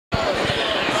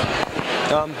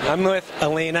I'm with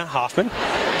Alaina Huffman.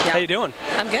 Yeah. How you doing?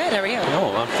 I'm good. How are you?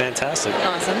 Oh, I'm fantastic.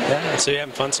 Awesome. Yeah. So you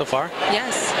having fun so far?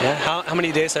 Yes. Yeah. How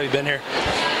many days have you been here?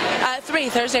 3,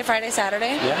 Thursday, Friday,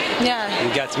 Saturday. Yeah. Yeah.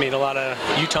 You got to meet a lot of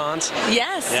Utahns.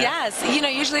 Yes, Yeah. yes. You know,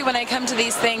 usually when I come to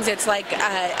these things, it's like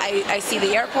I see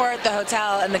the airport, the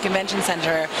hotel, and the convention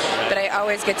center, but I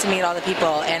always get to meet all the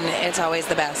people, and it's always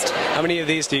the best. How many of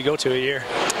these do you go to a year?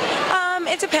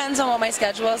 It depends on what my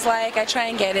schedule is like. I try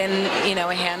and get in, you know,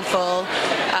 a handful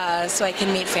so I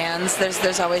can meet fans.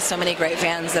 There's always so many great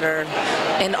fans that are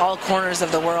in all corners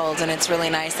of the world, and it's really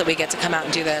nice that we get to come out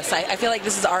and do this. I feel like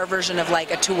this is our version of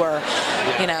like a tour,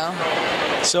 you know.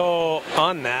 So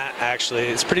on that, actually,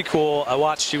 it's pretty cool. I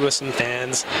watched you with some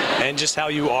fans, and just how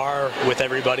you are with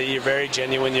everybody. You're very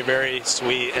genuine. You're very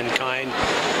sweet and kind,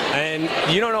 and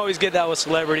you don't always get that with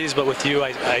celebrities, but with you,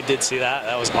 I did see that.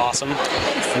 That was awesome.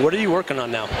 What are you working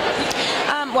on now?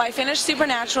 Well, I finished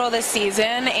Supernatural this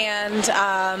season, and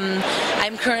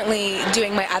I'm currently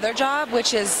doing my other job,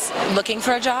 which is looking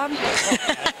for a job.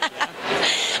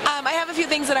 I have a few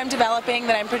things that I'm developing,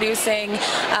 that I'm producing.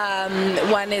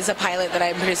 One is a pilot that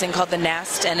I'm producing called The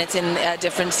Nest, and it's in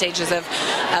different stages of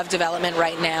development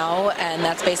right now, and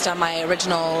that's based on my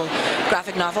original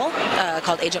graphic novel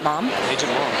called Agent Mom.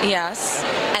 Agent Mom. Yes.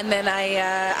 And then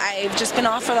I've just been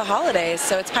off for the holidays,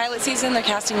 so it's pilot season, they're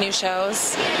casting new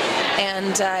shows,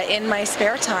 and in my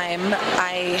spare time,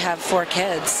 I have 4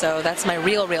 kids, so that's my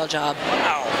real job.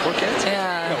 Wow, 4 kids?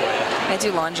 Yeah. No way. I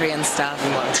do laundry and stuff.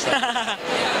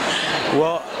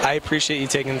 Well, I appreciate you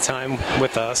taking the time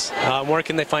with us. Where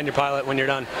can they find your pilot when you're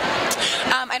done?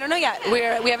 I don't know yet. We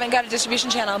haven't got a distribution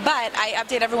channel, but I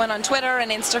update everyone on Twitter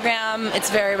and Instagram. It's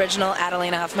very original,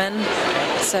 Alaina Huffman,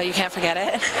 so you can't forget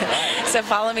it. So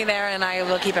follow me there, and I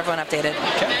will keep everyone updated.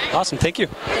 Okay. Awesome. Thank you.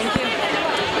 Thank you.